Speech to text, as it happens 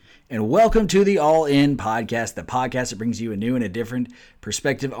and welcome to the All In Podcast, the podcast that brings you a new and a different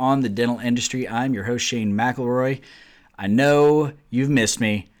perspective on the dental industry. I'm your host, Shane McElroy. I know you've missed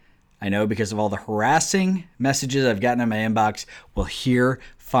me. I know because of all the harassing messages I've gotten in my inbox. Well, here,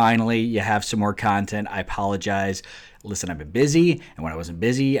 finally, you have some more content. I apologize. Listen, I've been busy, and when I wasn't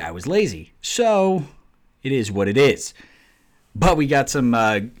busy, I was lazy. So, it is what it is. But we got some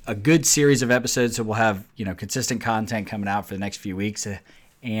a good series of episodes, so we'll have consistent content coming out for the next few weeks.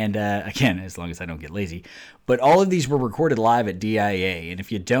 And again, as long as I don't get lazy. But all of these were recorded live at DIA. And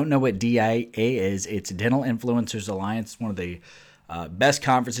if you don't know what DIA is, it's Dental Influencers Alliance. It's one of the best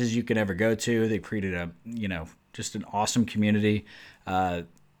conferences you can ever go to. They've created just an awesome community. The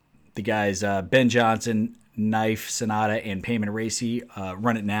guys, Ben Johnson, Knife, Sonata, and Payman Racy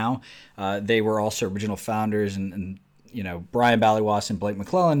run it now. They were also original founders, and Brian Ballywas and Blake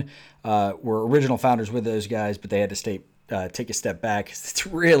McClellan were original founders with those guys, but they had to take a step back. It's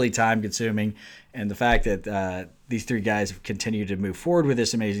really time consuming. And the fact that these three guys have continued to move forward with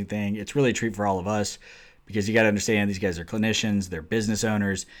this amazing thing, it's really a treat for all of us, because you got to understand these guys are clinicians, they're business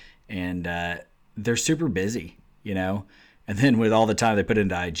owners, and they're super busy, And then with all the time they put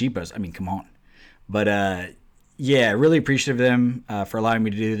into IG posts, I mean, come on. But really appreciative of them for allowing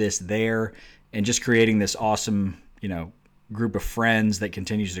me to do this there and just creating this awesome, group of friends that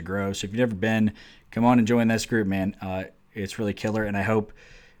continues to grow. So if you've never been, come on and join this group, man. It's really killer, and I hope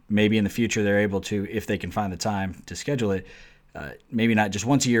maybe in the future they're able to, if they can find the time to schedule it, maybe not just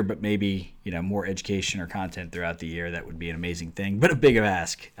once a year, but maybe more education or content throughout the year. That would be an amazing thing, but a big of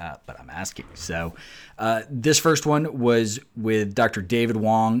ask. But I'm asking. So this first one was with Dr. David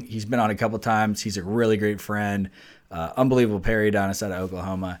Wong. He's been on a couple times. He's a really great friend, unbelievable periodontist out of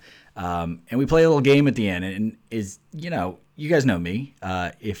Oklahoma. And we play a little game at the end, and you guys know me.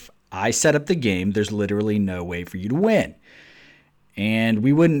 If I set up the game, there's literally no way for you to win. And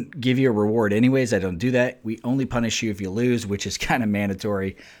we wouldn't give you a reward anyways. I don't do that. We only punish you if you lose, which is kind of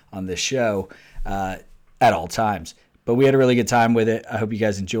mandatory on this show at all times. But we had a really good time with it. I hope you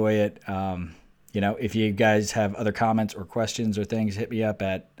guys enjoy it. If you guys have other comments or questions or things, hit me up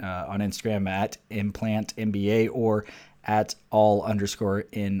on Instagram at ImplantMBA or at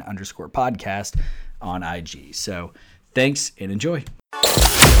all_in_podcast on IG. So thanks and enjoy.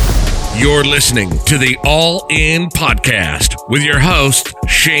 You're listening to the All In Podcast with your hosts,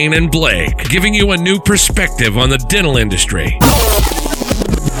 Shane and Blake, giving you a new perspective on the dental industry.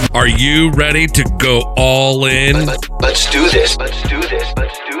 Are you ready to go all in? Let's do this.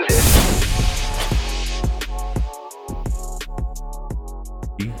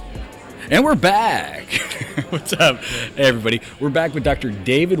 And we're back. What's up, everybody? We're back with Dr.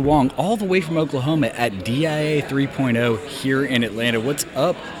 David Wong, all the way from Oklahoma at DIA 3.0 here in Atlanta. What's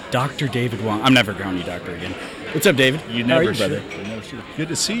up, Dr. David Wong? I'm never calling you doctor again. What's up, David? You never should. Good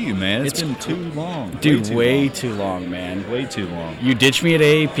to see you, man. It's been too long. Dude, way too long, man. Way too long. You ditched me at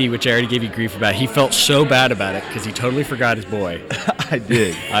AAP, which I already gave you grief about. He felt so bad about it because he totally forgot his boy. I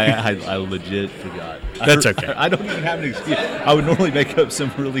did. I legit forgot. That's okay. I don't even have an excuse. I would normally make up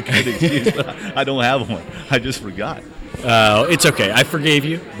some really good excuse, but I don't have one. I just forgot. It's okay. I forgave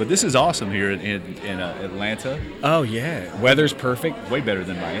you. But this is awesome here in Atlanta. Oh, yeah. Weather's perfect. Way better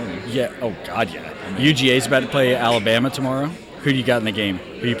than Miami. Yeah. Oh, God, yeah. UGA's about to play Alabama tomorrow. Who do you got in the game?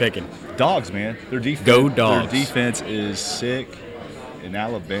 Who are you picking? Dogs, man. Their defense. Go Dogs. Their defense is sick, and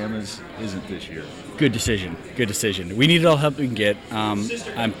Alabama's isn't this year. Good decision. We need all help we can get. I'm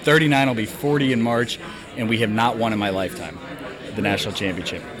 39. I'll be 40 in March, and we have not won in my lifetime the national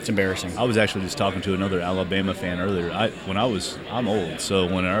championship. It's embarrassing. I was actually just talking to another Alabama fan earlier. I'm old, so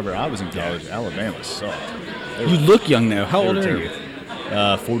whenever I was in college, Alabama sucked. You look young now. How old are you?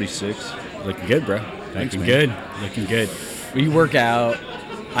 46. Looking good, bro. Thanks, Looking good. You work out.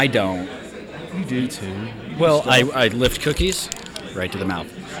 I don't. You do too. Well, I lift cookies right to the mouth.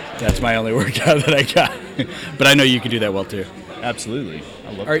 That's my only workout that I got. But I know you can do that well too. Absolutely. I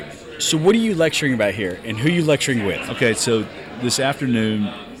love it. All right. So what are you lecturing about here, and who are you lecturing with? Okay, so this afternoon,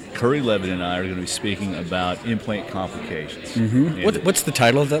 Curry Levitt and I are going to be speaking about implant complications. Mm-hmm. What's the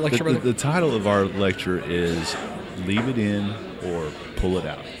title of that lecture, brother? The title of our lecture is "Leave It In or Pull It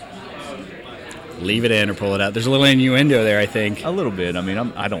Out." Leave it in or pull it out. There's a little innuendo there, I think. A little bit. I mean,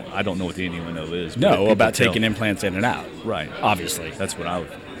 I don't know what the innuendo is. No, about taking implants in and out. Right. Obviously. That's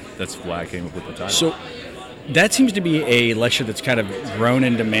why I came up with the title. So that seems to be a lecture that's kind of grown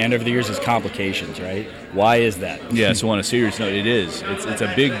in demand over the years, is complications, right? Why is that? Yeah, so on a serious note, it is. It's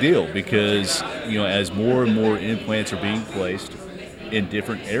a big deal because, as more and more implants are being placed in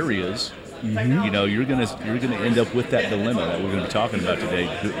different areas, You know, you're gonna end up with that dilemma that we're going to be talking about today.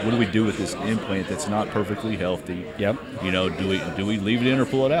 What do we do with this implant that's not perfectly healthy? Yep. You know, do we leave it in or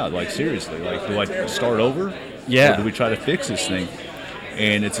pull it out? Like, seriously, like, do I start over? Yeah. Or do we try to fix this thing?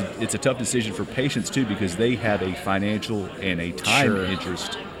 And it's a tough decision for patients too, because they have a financial and a time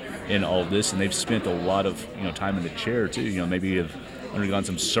interest in all this, and they've spent a lot of time in the chair too. You know, maybe have undergone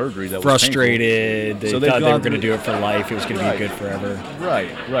some surgery that frustrated. Was painful. They thought they were going to do it for life. It was going to be good forever.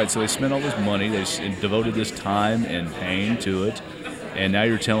 Right. So they spent all this money. They devoted this time and pain to it, and now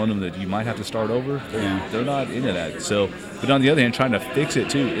you're telling them that you might have to start over. They're not into that. So, but on the other hand, trying to fix it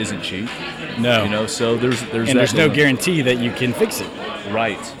too isn't cheap. No. You know, so there's no guarantee that you can fix it.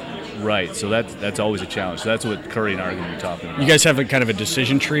 Right. So that's always a challenge. So that's what Curry and I are going to be talking about. You guys have a kind of a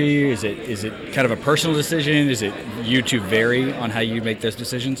decision tree. Is it kind of a personal decision? Is it you two vary on how you make those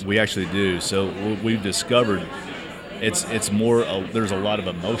decisions? We actually do. So what we've discovered, it's more. There's a lot of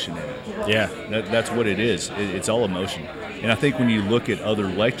emotion in it. Yeah. That's what it is. It's all emotion. And I think when you look at other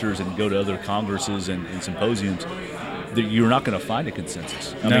lectures and go to other congresses and symposiums, you're not going to find a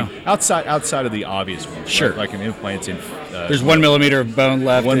consensus. I mean, outside of the obvious ones. Sure. Right? Like an implant's in. There's 1 millimeter of bone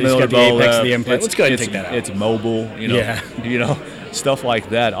left. 1 millimeter millimeter got the apex bone of the implant. Let's go ahead and take that out. It's mobile. You know. Yeah. You know, stuff like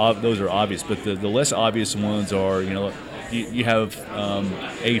that. Those are obvious. But the less obvious ones are, you have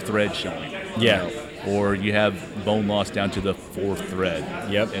a thread showing. Yeah. Or you have bone loss down to the 4th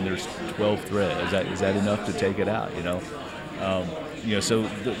thread. Yep. And there's 12 threads. Is that enough to take it out? So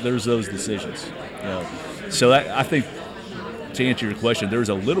there's those decisions. So I think, to answer your question, there's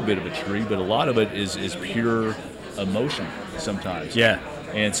a little bit of a tree, but a lot of it is pure emotion sometimes. Yeah.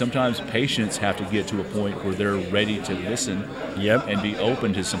 And sometimes patients have to get to a point where they're ready to listen. Yep. And be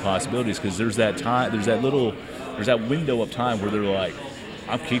open to some possibilities, because there's that time, there's that window of time where they're like,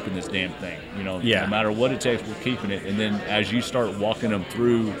 I'm keeping this damn thing. No matter what it takes, we're keeping it. And then as you start walking them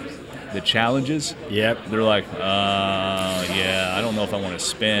through the challenges, they're like, I don't know if I want to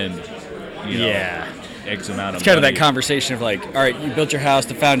spend, X amount of It's kind of money. that conversation of like, all right, you built your house,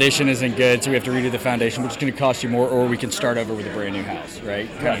 the foundation isn't good, so we have to redo the foundation, which is going to cost you more, or we can start over with a brand new house, right?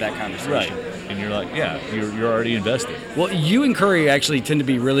 Kind of that conversation. Right. And you're like, you're already invested. Well, you and Curry actually tend to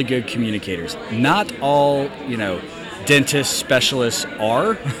be really good communicators. Not all, dentists, specialists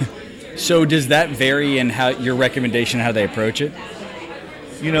are. So does that vary in how your recommendation, how they approach it?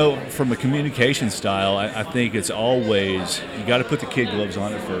 From a communication style, I think it's always, you got to put the kid gloves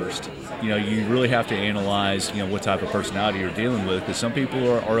on at first. You really have to analyze, what type of personality you're dealing with, because some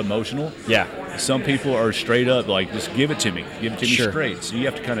people are emotional. Yeah. Some people are straight up, like, just give it to me straight. So you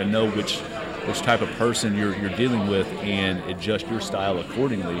have to kind of know which type of person you're dealing with and adjust your style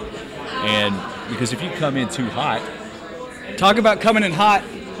accordingly. And because if you come in too hot. Talk about coming in hot.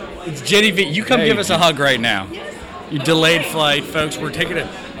 It's Jenny V. You come give us a hug right now. You delayed flight, folks. We're taking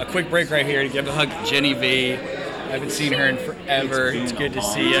a quick break right here to give a hug to Jenny V. I haven't seen her in forever. It's good to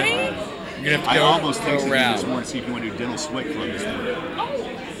see you. You're going to have to go, almost texted you around. this morning to see if you want to do dental sweat club this morning.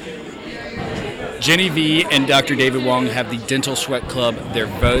 Jenny V and Dr. David Wong have the Dental Sweat Club. They're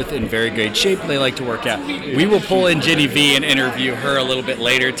both in very good shape. They like to work out. We will pull in Jenny V and interview her a little bit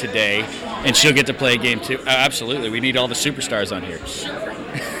later today, and she'll get to play a game too. Absolutely. We need all the superstars on here.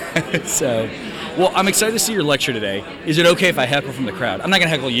 Well, I'm excited to see your lecture today. Is it okay if I heckle from the crowd? I'm not going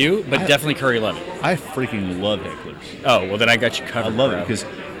to heckle you, but definitely Curry love it. I freaking love hecklers. Oh, well, then I got you covered. I love it because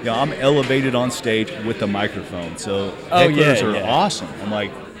I'm elevated on stage with the microphone. So hecklers are awesome. I'm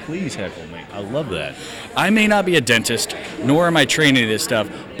like, please heckle me. I love that. I may not be a dentist, nor am I trained in this stuff,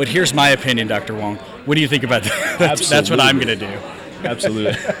 but here's my opinion, Dr. Wong. What do you think about that? That's what I'm going to do.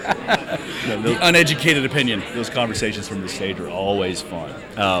 Absolutely. The uneducated opinion. Those conversations from the stage are always fun.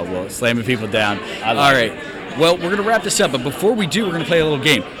 Oh, well, slamming people down. All right. Well, we're going to wrap this up, but before we do, we're going to play a little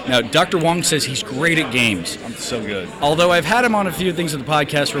game. Now, Dr. Wong says he's great at games. I'm so good. Although I've had him on a few things of the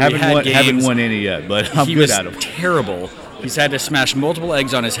podcast where we had games. Haven't won any yet, but I'm good at them. He was terrible. He's had to smash multiple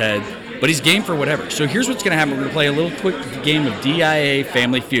eggs on his head, but he's game for whatever. So here's what's going to happen. We're going to play a little quick game of DIA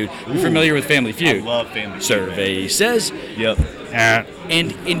Family Feud. You're familiar with Family Feud? I love Family Feud. Survey says. Yep.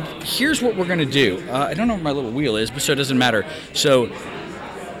 And here's what we're going to do. I don't know where my little wheel is, but so it doesn't matter. So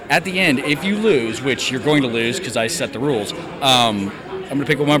at the end, if you lose, which you're going to lose because I set the rules, I'm going to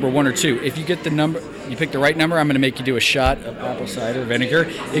pick a number 1 or 2. If you get the number, you pick the right number, I'm going to make you do a shot of apple cider vinegar.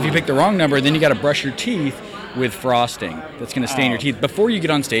 If you pick the wrong number, then you got to brush your teeth with frosting. That's going to stain your teeth before you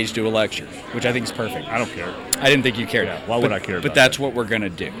get on stage to a lecture, which I think is perfect. I don't care. I didn't think you cared. Yeah, why would I care about But that's what we're going to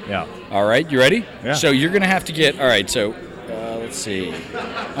do. Yeah. All right, you ready? Yeah. So you're going to have to get, all right, so let's see.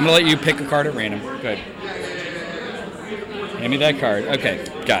 I'm going to let you pick a card at random. Go ahead. Hand me that card. Okay,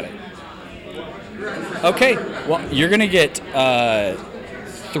 got it. Okay, well, you're going to get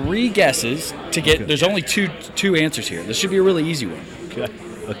 3 guesses to get. There's only two answers here. This should be a really easy one. Okay.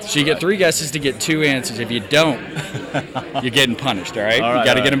 So you get 3 guesses to get 2 answers. If you don't, you're getting punished. All right. You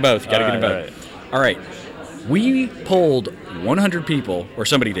got to get them both. All right. We polled 100 people, or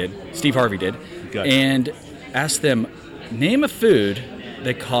somebody did. Steve Harvey did, and asked them, name a food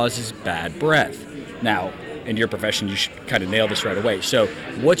that causes bad breath. Now, in your profession, you should kind of nail this right away. So,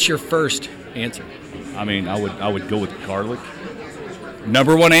 what's your first answer? I mean, I would go with garlic.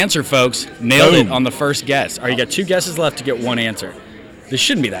 Number 1 answer, folks. Nailed it on the first guess. All right, you got 2 guesses left to get 1 answer. This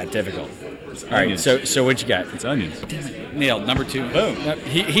shouldn't be that difficult. All right, so what you got? It's onions. Damn it. Nailed. Number 2. Boom.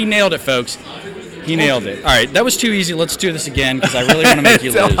 He nailed it, folks. He nailed it. All right, that was too easy. Let's do this again because I really want to make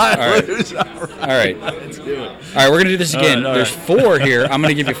you lose. All right. Let's do it. All right, we're going to do this again. All right. There's 4 here. I'm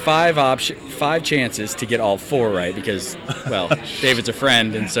going to give you 5 chances to get all 4 right because, well, David's a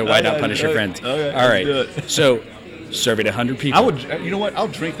friend, and so why not punish your friends? Okay, all right. let's do it. So, surveyed 100 people. I would. You know what? I'll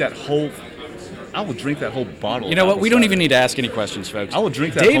drink that whole bottle. You know what? of We don't apple even need to ask any questions, folks. I will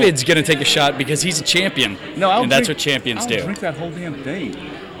drink that David's going to take a shot because he's a champion. No, and that's what champions do. I'll drink that whole damn thing.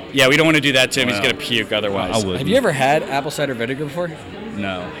 Yeah, we don't want to do that to him. Well, he's going to puke otherwise. I wouldn't. Have you ever had apple cider vinegar before?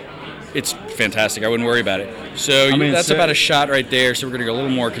 No. It's fantastic. I wouldn't worry about it. So that's about a shot right there. So we're going to go a little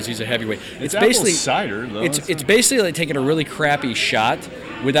more because he's a heavyweight. It's basically apple cider, though. It's basically like taking a really crappy shot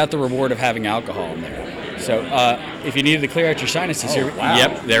without the reward of having alcohol in there. So if you needed to clear out your sinuses here, wow.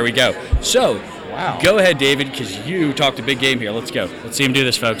 Yep, there we go. So wow. Go ahead, David, because you talked a big game here. Let's go. Let's see him do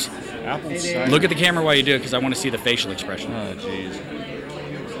this, folks. Apple cider. Look at the camera while you do it because I want to see the facial expression. Oh, jeez.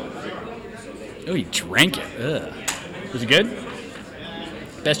 Oh, he drank it. Ugh. Was it good?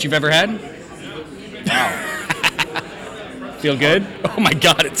 Best you've ever had? Wow. Feel good? Oh my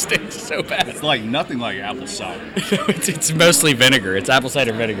God, it stinks so bad. It's like nothing like apple cider. it's mostly vinegar. It's apple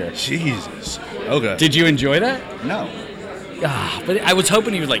cider vinegar. Jesus. Okay. Did you enjoy that? No. But I was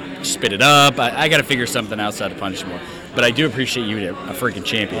hoping he would like spit it up. I got to figure something outside to punish more. But I do appreciate you, a freaking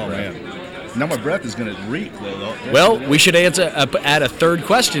champion, bro. Man. Now my breath is going to reek, though. Well, we should add a third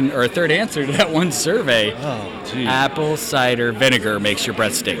question or a third answer to that one survey. Oh, geez. Apple cider vinegar makes your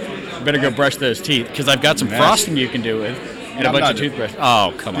breath stink. You better go brush those teeth because I've got some frosting you can do with and a bunch of toothbrush.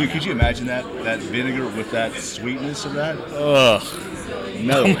 Oh, come on. Dude, could you imagine that vinegar with that sweetness of that? Ugh.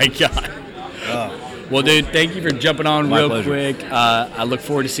 No. Oh, my God. Well, dude, thank you for jumping on My real pleasure. quick. I look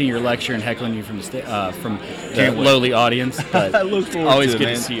forward to seeing your lecture and heckling you from the lowly audience. But I look forward always to it, good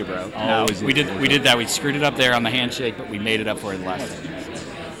man. to see you, bro. Always we did that. We screwed it up there on the handshake, but we made it up for it the last time.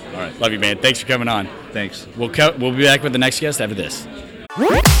 All right. Love you, man. Thanks for coming on. Thanks. We'll be back with the next guest after this.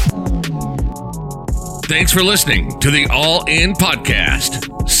 Thanks for listening to the All In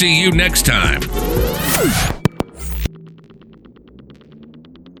Podcast. See you next time.